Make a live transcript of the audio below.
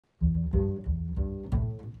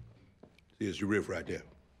Here's your riff right there.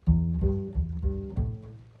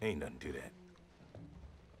 Ain't nothing to that.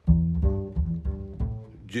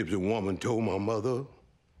 Gypsy woman told my mother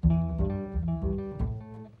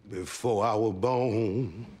before I was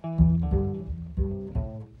born,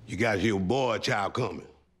 you got your boy child coming.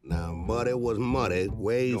 Now, Muddy was Muddy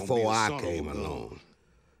way before I came along.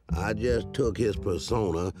 I just took his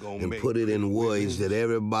persona and put it in words that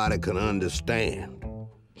everybody could understand.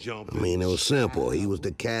 I mean, it was simple. He was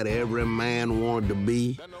the cat every man wanted to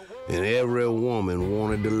be and every woman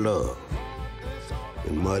wanted to love.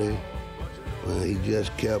 And Muddy, well, he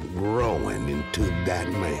just kept growing into that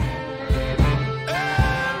man.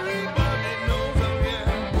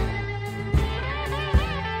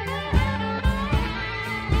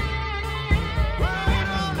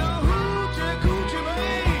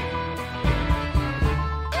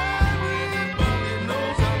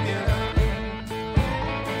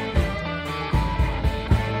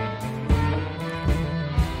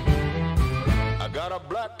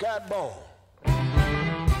 Cat bone.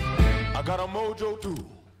 I got a mojo too.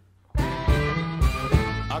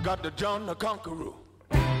 I got the John the Conqueror.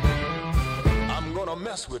 I'm gonna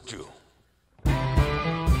mess with you.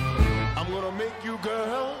 I'm gonna make you,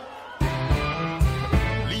 girl,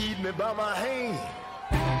 lead me by my hand.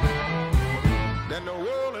 Then the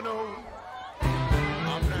world will know.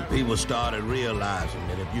 People started realizing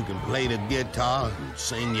that if you can play the guitar and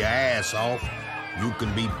sing your ass off, you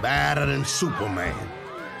can be better than Superman.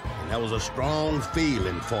 That was a strong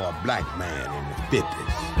feeling for a black man in the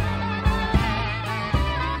 50s.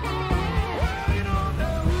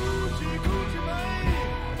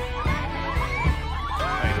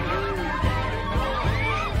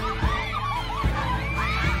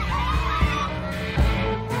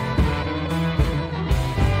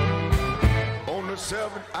 On the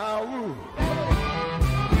 7th hour,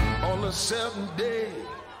 on the 7th day,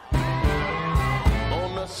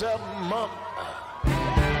 on the 7th month,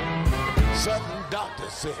 7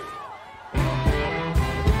 doctors say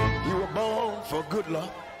you were born for good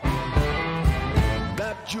luck,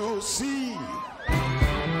 that you'll see.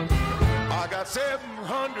 I got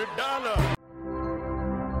 $700.